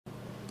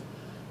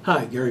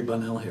Hi, Gary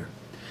Bonnell here.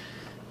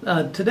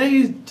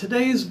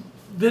 Today's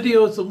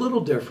video is a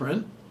little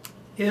different.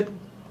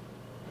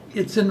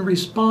 It's in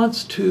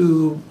response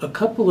to a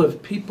couple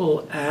of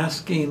people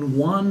asking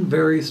one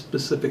very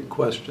specific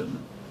question.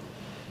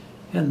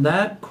 And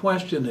that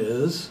question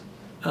is,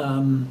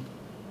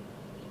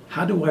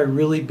 how do I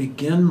really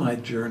begin my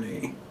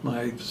journey,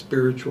 my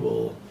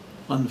spiritual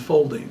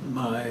unfolding,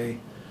 my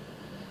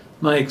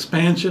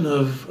expansion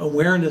of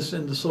awareness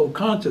into soul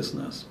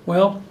consciousness?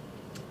 Well,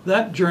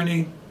 that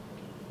journey,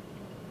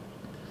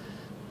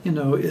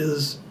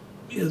 is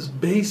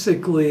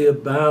basically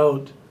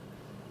about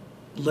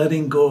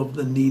letting go of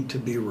the need to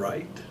be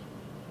right.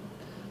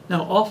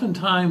 Now,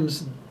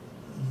 oftentimes,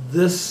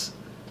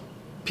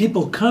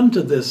 people come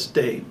to this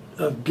state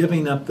of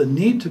giving up the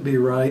need to be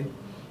right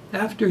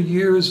after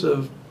years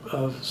of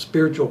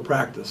spiritual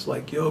practice,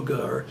 like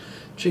yoga or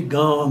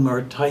qigong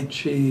or tai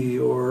chi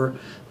or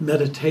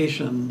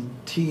meditation,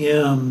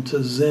 TM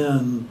to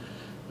Zen.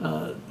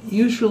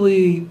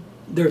 Usually,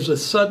 there's a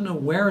sudden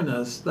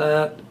awareness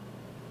that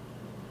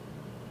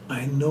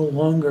I no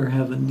longer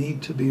have a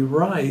need to be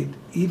right,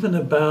 even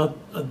about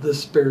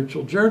this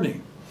spiritual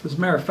journey. As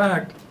a matter of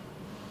fact,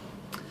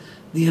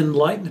 the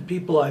enlightened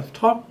people I've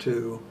talked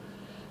to,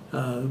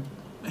 and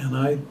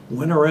I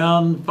went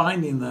around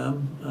finding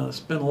them,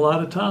 spent a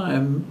lot of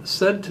time,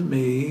 said to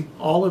me,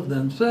 all of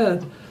them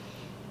said,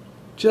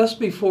 just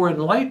before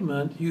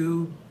enlightenment,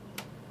 you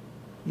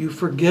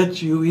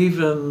forget you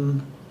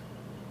even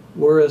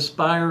were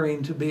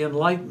aspiring to be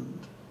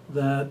enlightened,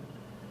 that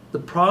the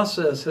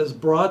process has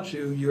brought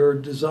you, your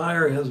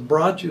desire has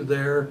brought you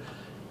there,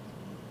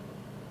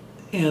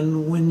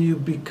 and when you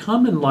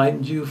become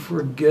enlightened, you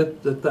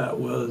forget that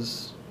that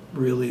was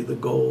really the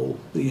goal,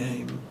 the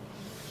aim.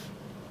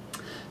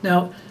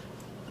 Now,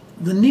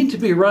 the need to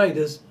be right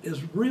is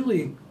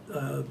really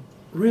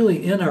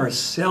in our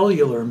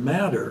cellular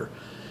matter.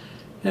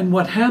 And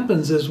what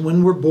happens is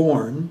when we're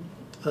born,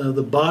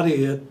 the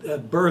body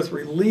at birth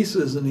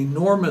releases an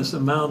enormous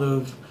amount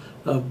of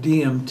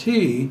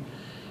DMT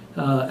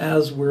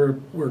as we're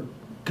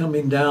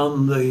coming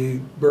down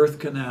the birth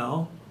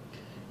canal.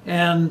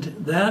 And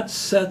that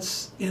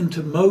sets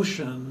into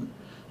motion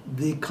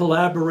the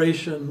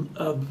collaboration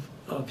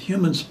of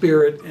human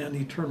spirit and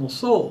eternal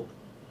soul.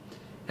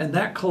 And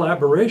that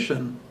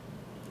collaboration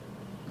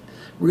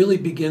really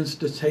begins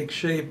to take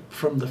shape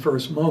from the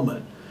first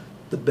moment.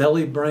 The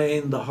belly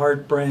brain, the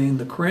heart brain,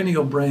 the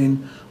cranial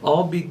brain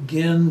all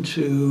begin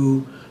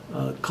to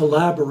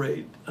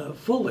collaborate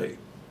fully.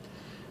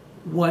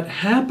 What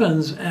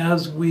happens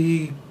as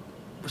we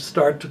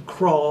start to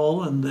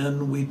crawl, and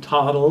then we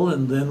toddle,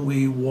 and then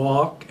we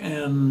walk,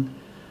 and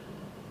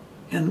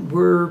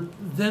we're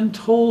then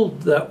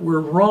told that we're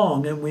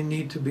wrong and we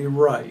need to be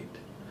right.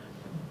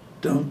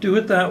 Don't do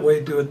it that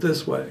way, do it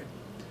this way.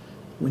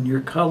 When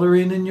you're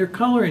coloring in your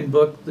coloring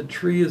book, the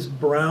tree is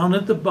brown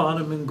at the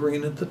bottom and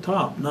green at the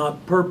top,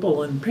 not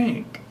purple and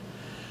pink.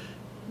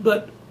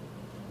 But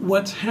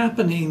what's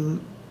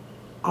happening,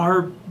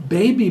 our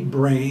baby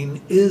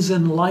brain is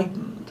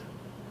enlightened.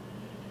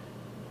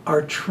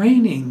 Our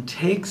training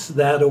takes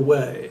that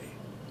away.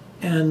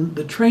 And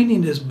the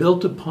training is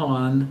built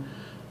upon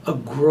a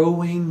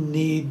growing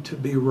need to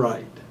be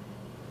right.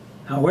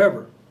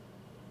 However,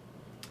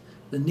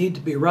 the need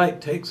to be right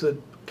takes a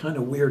kind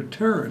of weird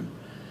turn,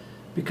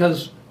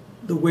 because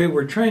the way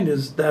we're trained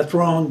is, that's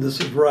wrong, this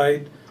is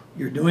right,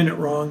 you're doing it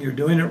wrong, you're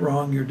doing it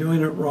wrong, you're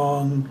doing it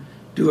wrong,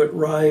 do it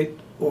right,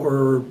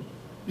 or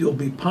you'll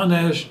be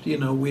punished.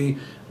 We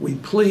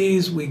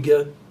please, we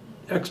get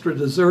extra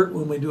dessert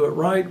when we do it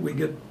right, we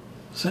get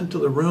sent to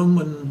the room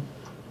when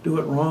do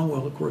it wrong.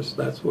 Well, of course,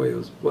 that's the way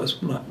it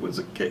was when I was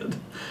a kid.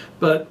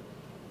 But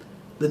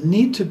the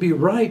need to be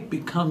right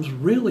becomes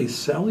really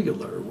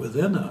cellular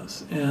within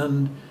us.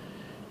 And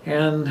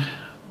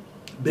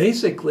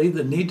basically,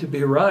 the need to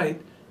be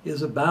right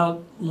is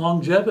about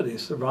longevity,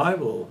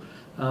 survival,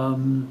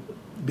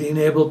 being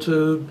able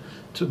to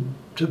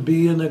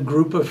be in a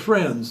group of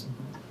friends,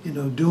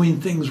 doing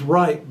things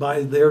right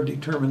by their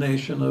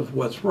determination of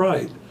what's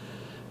right.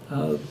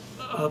 A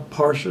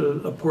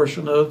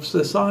portion of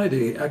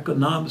society,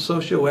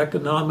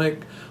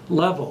 socioeconomic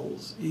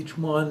levels. Each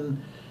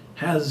one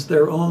has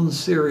their own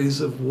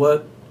series of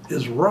what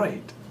is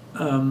right.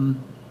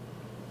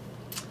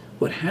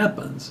 What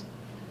happens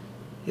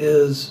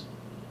is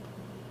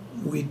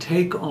we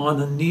take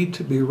on a need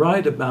to be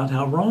right about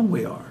how wrong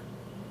we are.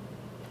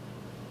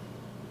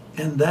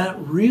 And that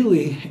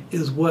really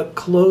is what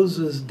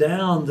closes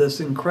down this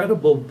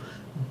incredible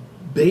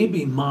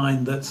baby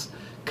mind that's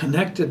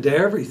connected to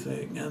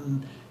everything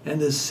and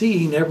is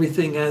seeing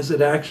everything as it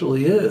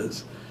actually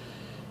is.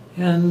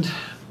 And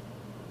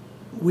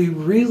we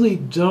really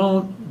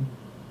don't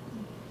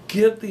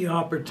get the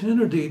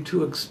opportunity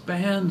to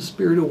expand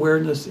spirit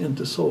awareness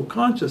into soul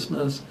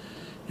consciousness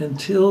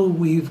until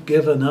we've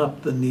given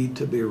up the need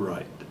to be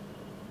right.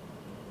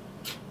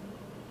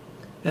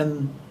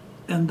 And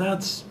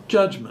that's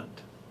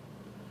judgment.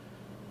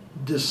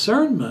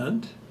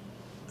 Discernment,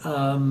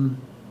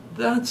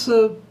 that's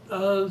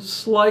a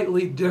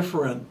slightly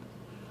different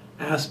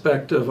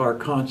aspect of our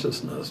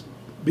consciousness,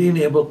 being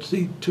able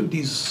to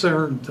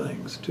discern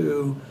things,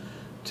 to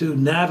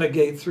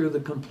navigate through the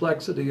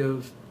complexity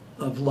of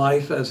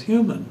life as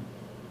human.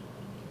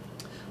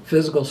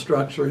 Physical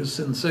structures,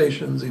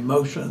 sensations,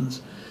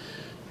 emotions.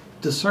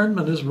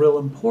 Discernment is real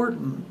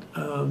important.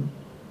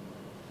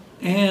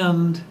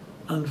 And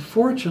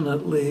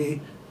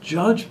unfortunately,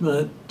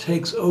 judgment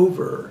takes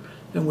over,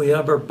 and we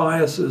have our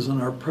biases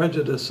and our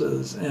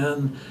prejudices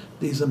and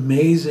these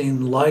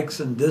amazing likes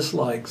and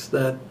dislikes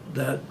that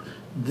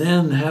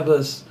then have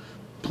us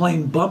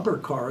playing bumper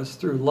cars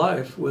through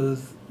life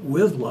with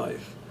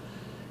life.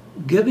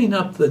 Giving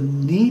up the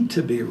need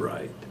to be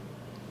right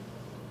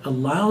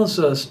allows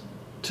us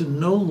to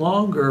no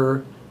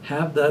longer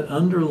have that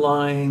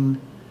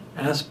underlying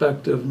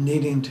aspect of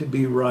needing to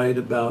be right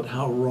about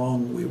how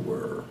wrong we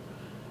were,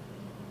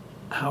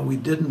 how we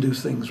didn't do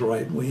things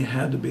right, and we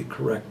had to be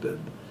corrected.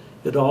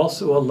 It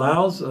also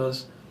allows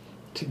us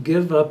to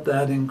give up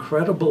that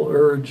incredible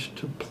urge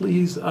to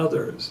please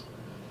others.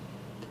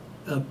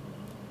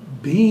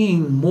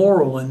 Being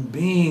moral and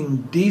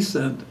being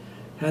decent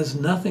has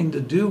nothing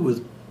to do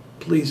with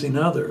pleasing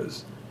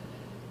others.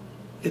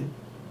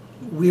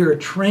 We are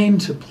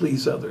trained to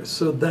please others,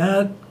 so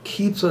that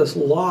keeps us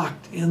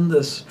locked in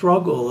this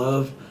struggle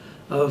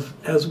of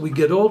as we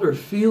get older,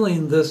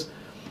 feeling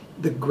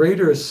the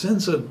greater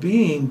sense of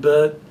being,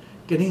 but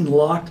getting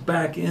locked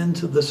back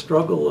into the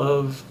struggle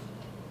of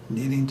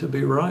needing to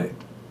be right.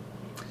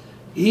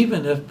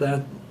 Even if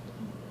that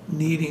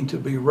needing to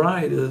be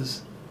right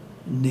is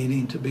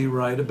needing to be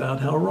right about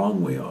how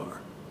wrong we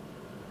are.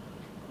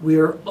 We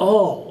are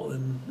all,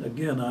 and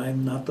again,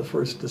 I'm not the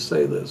first to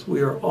say this, we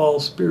are all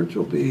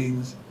spiritual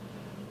beings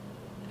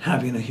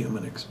having a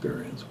human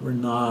experience. We're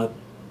not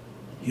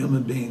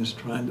human beings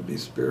trying to be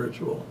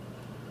spiritual.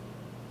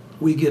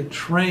 We get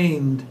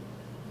trained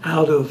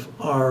out of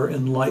our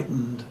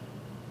enlightened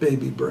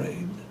baby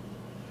brain.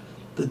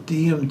 The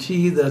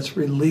DMT that's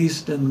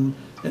released and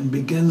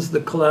begins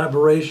the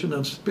collaboration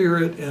of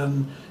spirit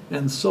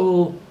and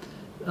soul,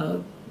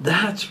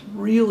 that's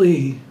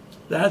really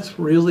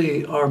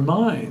our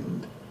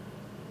mind.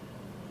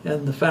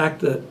 And the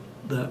fact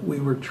that we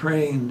were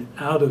trained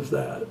out of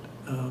that,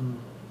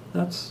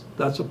 that's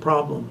a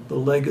problem. The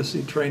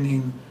legacy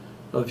training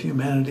of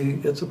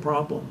humanity, it's a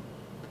problem.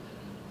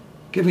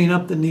 Giving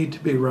up the need to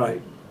be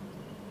right.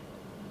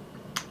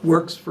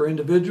 Works for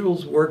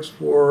individuals, works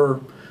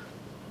for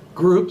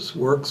groups,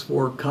 works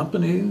for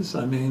companies.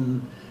 I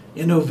mean,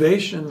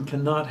 innovation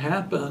cannot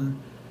happen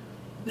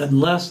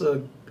unless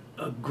a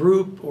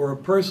group or a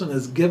person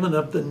has given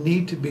up the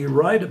need to be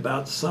right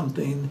about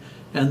something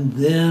and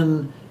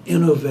then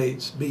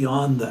innovates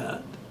beyond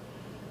that.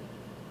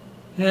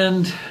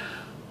 And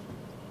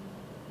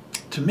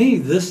to me,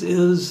 this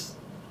is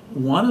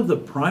one of the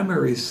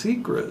primary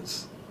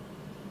secrets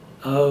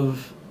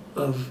of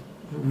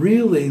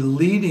really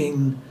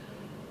leading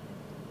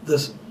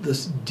this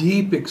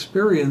deep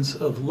experience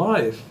of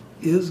life,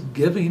 is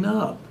giving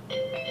up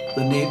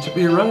the need to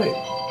be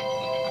right.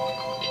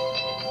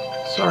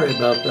 Sorry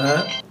about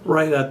that,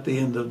 right at the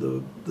end of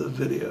the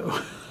video.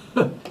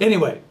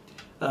 Anyway,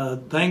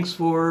 thanks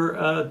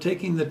for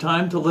taking the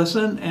time to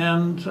listen,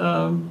 and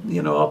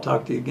I'll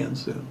talk to you again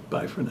soon.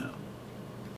 Bye for now.